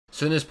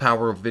So in this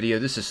Palworld video,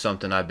 this is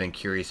something I've been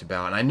curious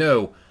about, and I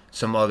know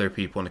some other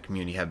people in the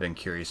community have been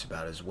curious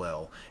about as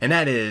well. And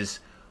that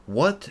is,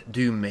 what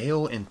do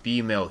male and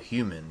female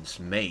humans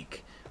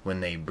make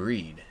when they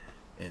breed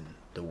in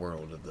the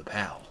world of the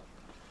Pal?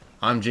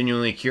 I'm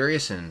genuinely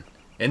curious, and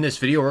in this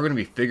video we're going to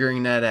be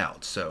figuring that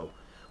out. So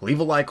leave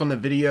a like on the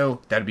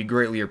video, that'd be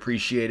greatly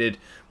appreciated,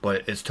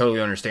 but it's totally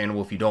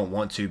understandable if you don't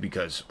want to,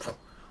 because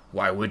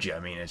why would you?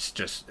 I mean, it's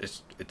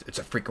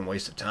a freaking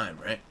waste of time,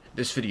 right?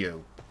 This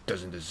video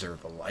doesn't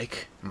deserve a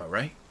like, am I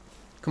right?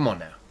 Come on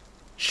now.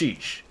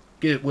 Sheesh.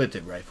 Get it with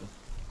it, Rifle.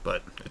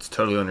 But it's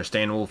totally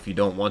understandable if you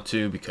don't want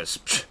to, because,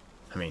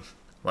 I mean,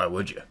 why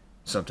would you?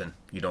 Something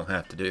you don't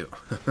have to do.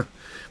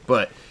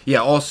 But, yeah,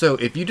 also,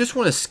 if you just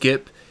want to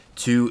skip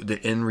to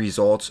the end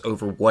results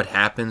over what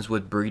happens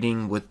with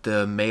breeding with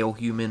the male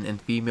human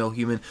and female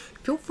human,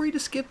 feel free to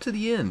skip to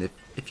the end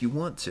if you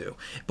want to.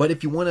 But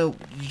if you want to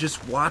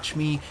just watch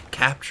me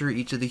capture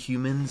each of the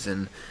humans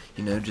and,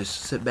 you know,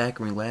 just sit back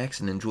and relax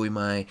and enjoy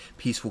my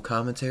peaceful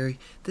commentary,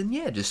 then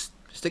yeah, just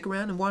stick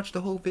around and watch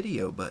the whole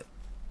video. But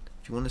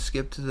if you want to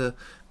skip to the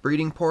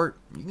breeding part,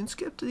 you can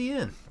skip to the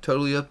end.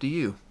 Totally up to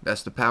you.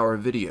 That's the power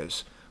of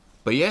videos.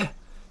 But yeah,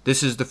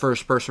 this is the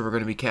first person we're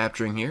going to be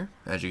capturing here.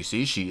 As you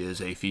see, she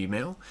is a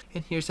female.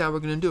 And here's how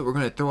we're going to do it. We're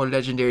going to throw a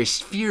legendary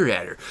sphere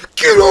at her.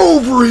 Get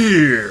over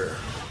here!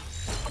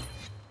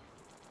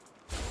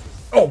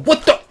 Oh,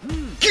 what the?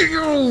 Get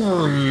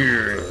over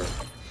here!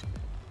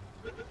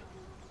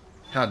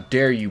 How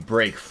dare you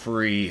break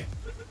free?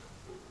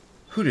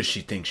 Who does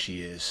she think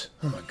she is?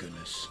 Oh my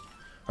goodness.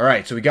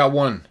 Alright, so we got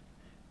one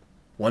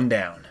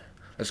down.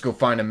 Let's go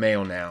find a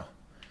male now.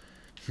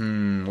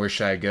 Where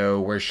should I go?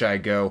 Where should I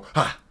go?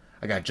 Ha!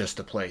 I got just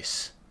the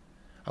place.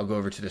 I'll go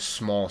over to this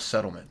small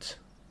settlement.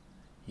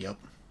 Yep.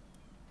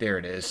 There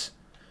it is.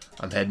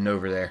 I'm heading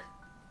over there.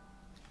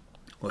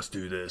 Let's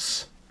do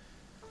this.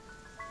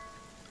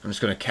 I'm just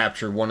going to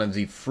capture one of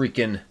the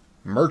freaking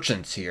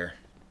merchants here.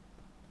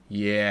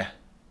 Yeah.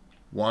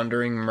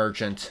 Wandering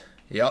merchant.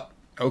 Yep.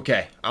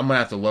 Okay. I'm going to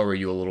have to lower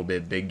you a little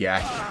bit, big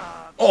guy.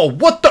 Oh,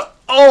 what the?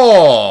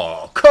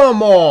 Oh,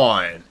 come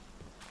on.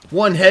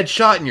 One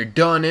headshot and you're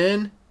done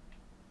in?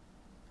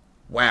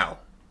 Wow.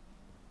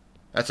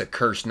 That's a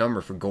cursed number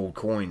for gold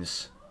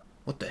coins.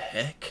 What the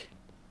heck?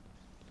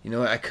 You know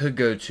what? I could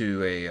go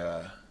to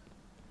a,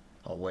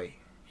 oh, wait.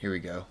 Here we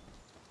go.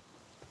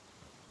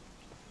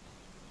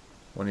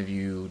 One of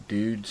you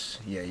dudes?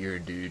 Yeah, you're a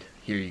dude.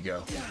 Here you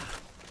go.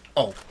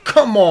 Oh,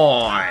 come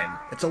on!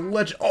 It's a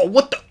legend. Oh,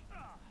 what the?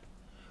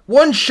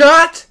 One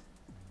shot?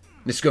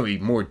 This is going to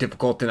be more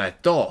difficult than I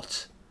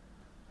thought.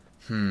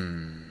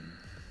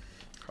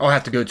 I'll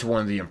have to go to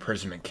one of the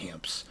imprisonment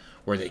camps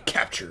where they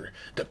capture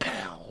the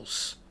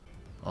pals.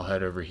 I'll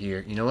head over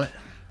here. You know what?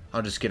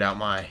 I'll just get out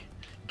my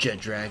jet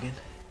dragon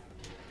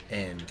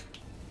and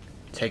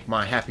take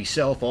my happy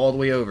self all the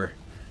way over.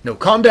 No,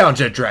 calm down,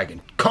 jet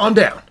dragon. Calm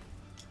down.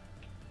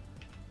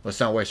 Let's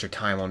not waste our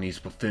time on these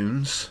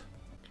buffoons.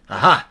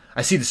 Aha!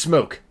 I see the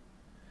smoke.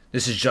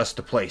 This is just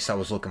the place I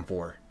was looking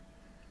for.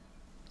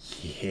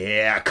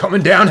 Yeah,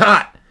 coming down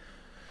hot.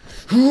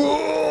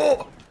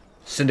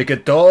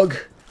 Syndicate Thug,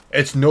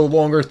 it's no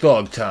longer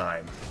thug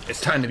time.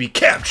 It's time to be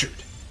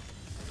captured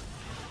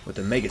with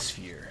the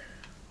Megasphere.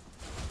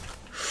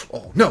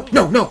 Oh, no,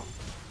 no, no!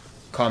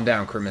 Calm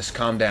down, Crimus,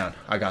 calm down.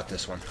 I got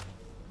this one.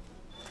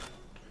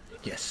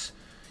 Yes,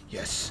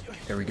 yes,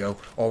 there we go.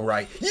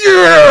 Alright,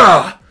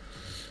 yeah!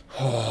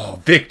 Oh,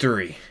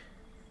 victory.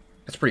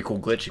 That's a pretty cool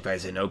glitch if you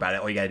guys didn't know about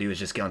it. All you gotta do is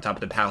just get on top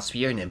of the Pal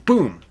Sphere and then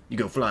boom! You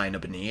go flying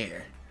up in the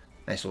air.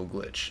 Nice little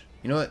glitch.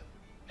 You know what?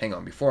 Hang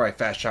on, before I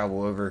fast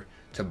travel over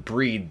to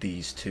breed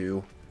these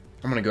two,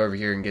 I'm gonna go over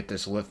here and get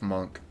this Lift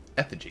Monk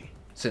effigy.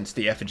 Since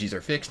the effigies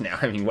are fixed now.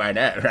 I mean, why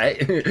not,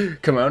 right?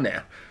 Come on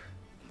now.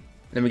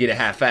 Let me get a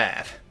high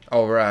five.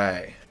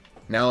 Alright.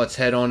 Now let's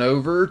head on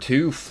over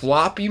to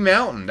Floppy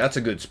Mountain. That's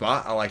a good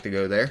spot. I like to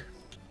go there.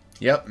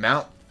 Yep,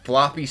 Mount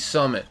Floppy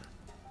Summit.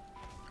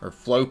 Or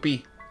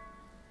Flopy.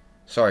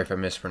 Sorry if I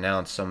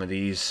mispronounced some of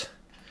these.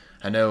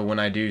 I know when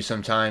I do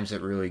sometimes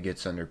it really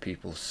gets under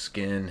people's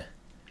skin.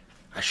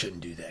 I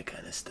shouldn't do that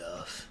kind of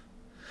stuff.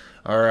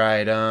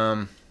 Alright,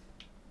 oh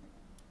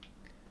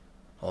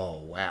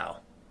wow.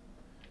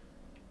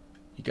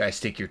 You guys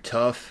think you're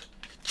tough?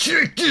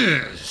 Check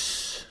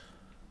this!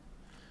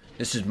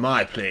 This is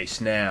my place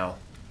now.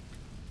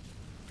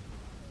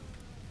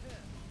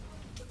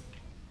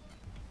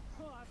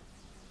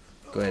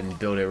 Go ahead and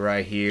build it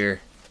right here.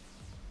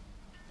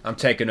 I'm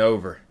taking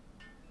over.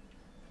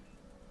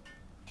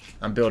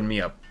 I'm building me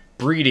a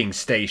breeding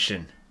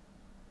station.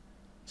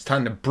 It's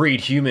time to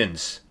breed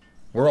humans.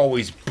 We're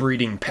always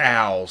breeding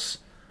pals.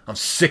 I'm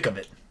sick of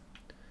it.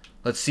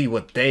 Let's see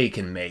what they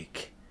can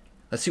make.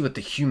 Let's see what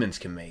the humans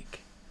can make.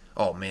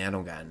 Oh man, I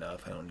don't got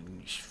enough. I don't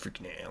need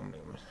freaking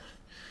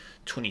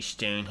 20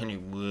 stone,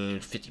 100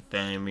 wood, 50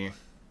 fiber.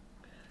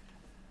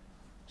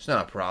 It's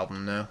not a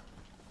problem though.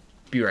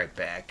 Be right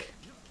back.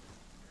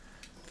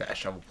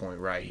 Fast travel point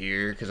right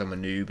here because I'm a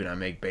noob and I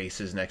make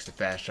bases next to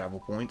fast travel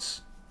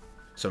points.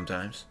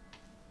 Sometimes.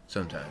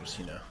 Sometimes,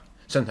 you know.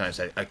 Sometimes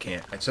I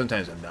can't.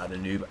 Sometimes I'm not a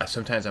noob.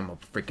 Sometimes I'm a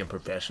freaking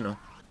professional.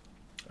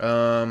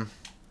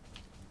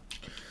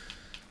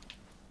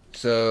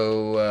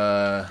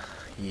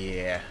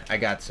 Yeah, I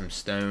got some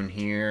stone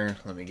here.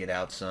 Let me get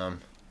out some.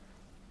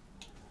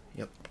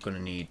 Yep, gonna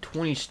need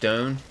 20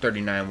 stone.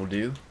 39 will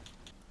do.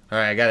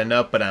 Alright, I got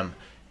enough, but I'm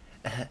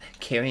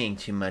carrying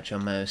too much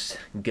almost.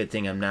 Good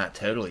thing I'm not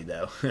totally,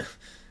 though.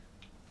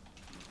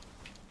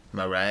 Am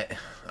I right?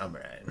 I'm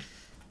right.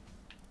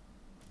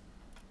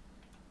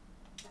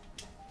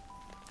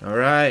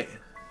 Alright,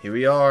 here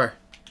we are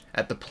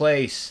at the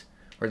place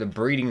where the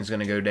breeding is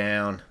gonna go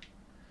down.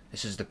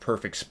 This is the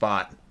perfect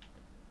spot.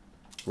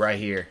 Right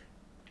here.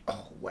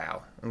 Oh,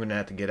 wow. I'm gonna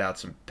have to get out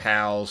some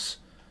pals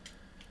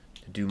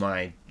to do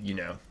my, you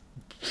know,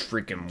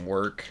 freaking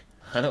work.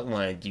 I don't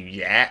want to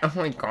do that. Oh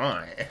my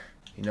god.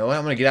 You know what?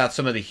 I'm gonna get out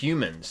some of the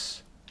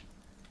humans.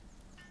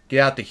 Get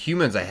out the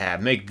humans I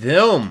have. Make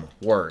them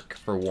work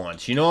for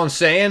once. You know what I'm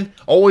saying?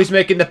 Always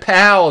making the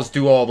pals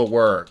do all the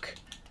work.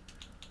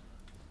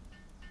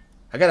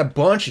 I got a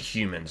bunch of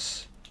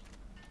humans.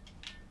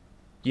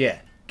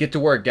 Yeah. Get to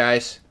work,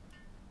 guys.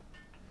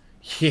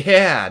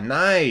 Yeah,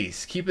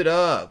 nice. Keep it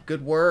up.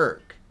 Good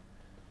work.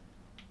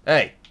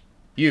 Hey,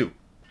 you.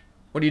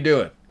 What are you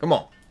doing? Come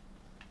on.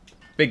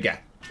 Big guy.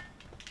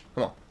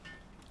 Come on.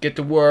 Get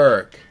to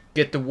work.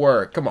 Get to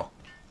work. Come on.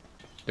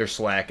 They're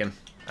slacking.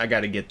 I got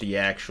to get the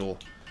actual,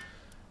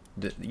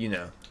 you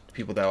know,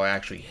 people that will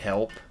actually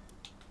help.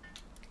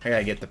 I got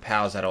to get the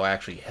pals that will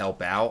actually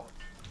help out.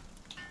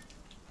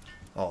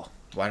 Oh,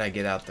 why'd I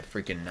get out the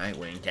freaking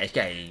Nightwing?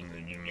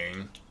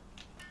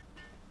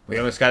 We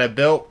almost got it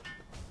built.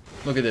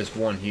 Look at this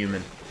one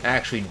human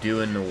actually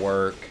doing the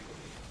work.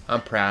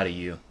 I'm proud of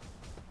you.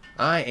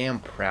 I am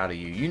proud of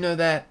you. You know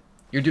that?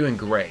 You're doing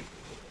great.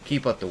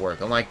 Keep up the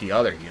work, unlike the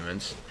other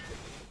humans.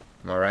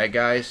 Am I right,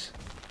 guys?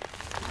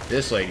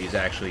 This lady's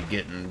actually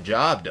getting the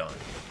job done.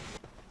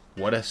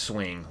 What a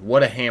swing.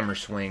 What a hammer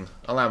swing.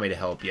 Allow me to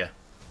help you.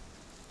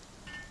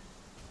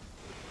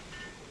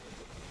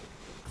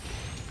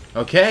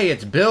 Okay,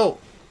 it's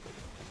built.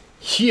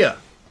 Yeah.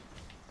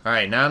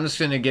 Alright, now I'm just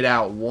going to get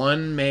out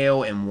one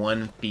male and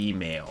one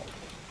female.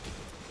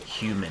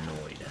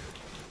 Humanoid.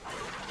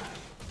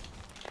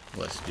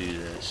 Let's do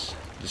this.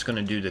 Just going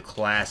to do the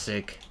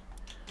classic.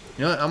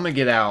 You know what? I'm going to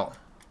get out.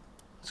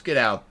 Let's get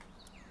out.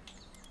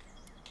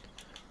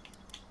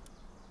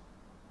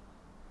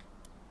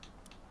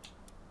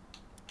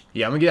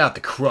 Yeah, I'm going to get out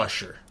the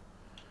Crusher.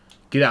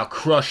 Get out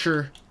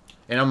Crusher.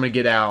 And I'm going to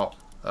get out,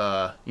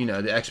 you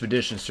know, the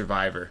Expedition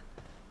Survivor.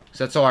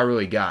 So that's all I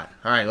really got.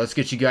 Alright, let's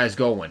get you guys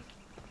going.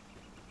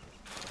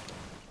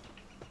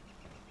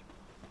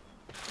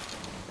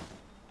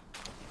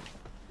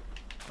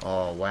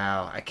 Oh,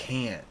 wow. I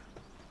can't.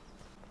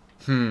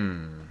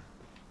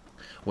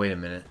 Wait a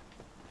minute.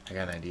 I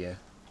got an idea.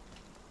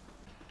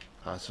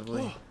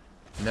 Possibly?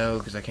 No,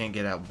 because I can't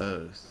get out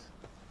both.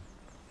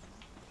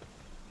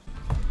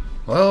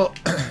 Well,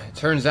 it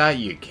turns out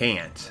you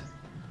can't.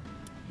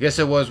 I guess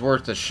it was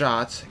worth a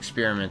shot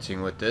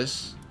experimenting with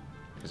this.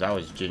 Because I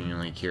was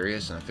genuinely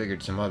curious, and I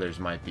figured some others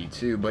might be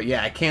too. But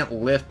yeah, I can't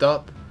lift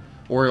up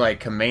or like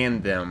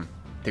command them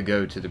to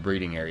go to the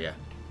breeding area.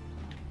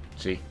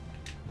 See?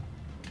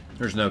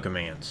 There's no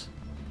commands.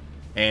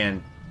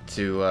 And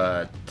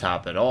to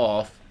top it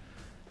off,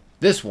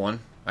 this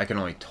one I can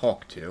only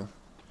talk to.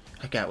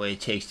 I got what it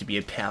takes to be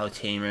a pal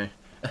tamer.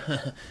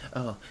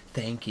 Oh,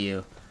 thank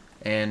you.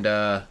 And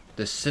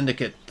the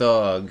syndicate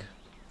thug,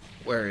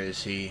 where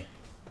is he?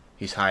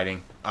 He's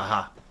hiding.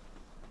 Aha.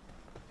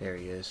 There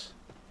he is.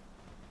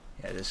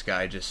 Yeah, this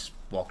guy just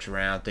walks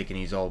around thinking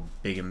he's all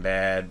big and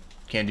bad.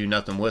 Can't do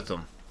nothing with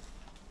him.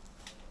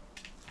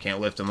 Can't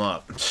lift him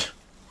up.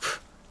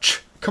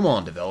 Come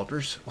on,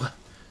 developers.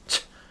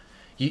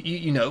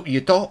 You know, you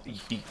thought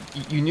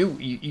you knew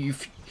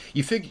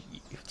you figured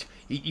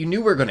you knew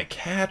we were gonna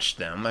catch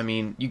them. I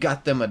mean, you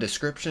got them a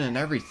description and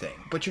everything,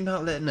 but you're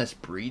not letting us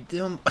breed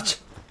them.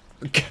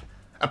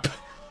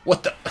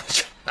 What the?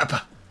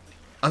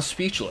 I'm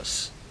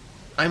speechless.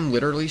 I'm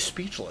literally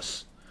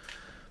speechless.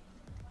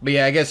 But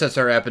yeah, I guess that's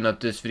our wrapping up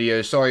this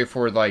video. Sorry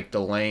for like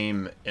the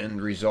lame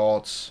end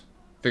results.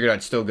 Figured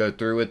I'd still go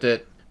through with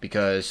it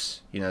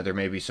because, you know, there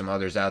may be some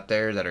others out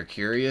there that are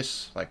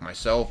curious, like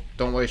myself.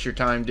 Don't waste your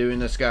time doing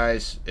this,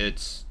 guys.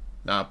 It's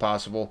not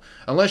possible.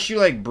 Unless you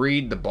like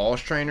breed the boss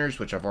trainers,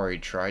 which I've already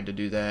tried to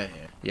do that.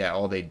 Yeah,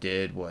 all they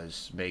did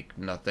was make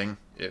nothing.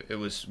 It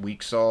was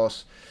weak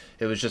sauce.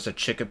 It was just a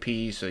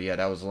chickpea, so yeah,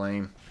 that was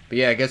lame. But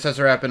yeah, I guess that's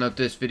wrapping up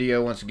this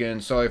video. Once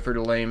again, sorry for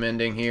the lame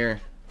ending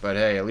here. But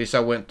hey, at least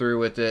I went through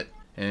with it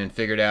and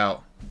figured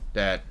out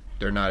that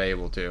they're not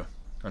able to,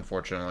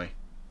 unfortunately.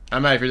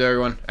 I'm out of here, though,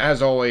 everyone.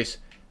 As always,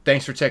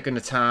 thanks for taking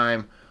the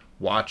time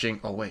watching.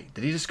 Oh, wait.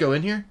 Did he just go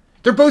in here?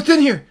 They're both in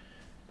here!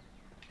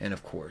 And,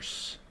 of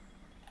course,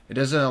 it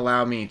doesn't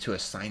allow me to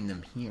assign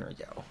them here,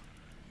 yo.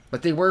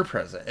 But they were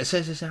present. It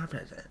says it's not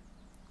present.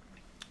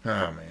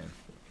 Oh, man.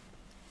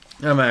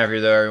 I'm out of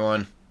here, though,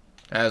 everyone.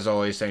 As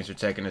always, thanks for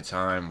taking the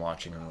time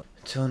watching.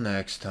 Until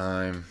next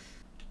time,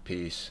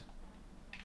 peace.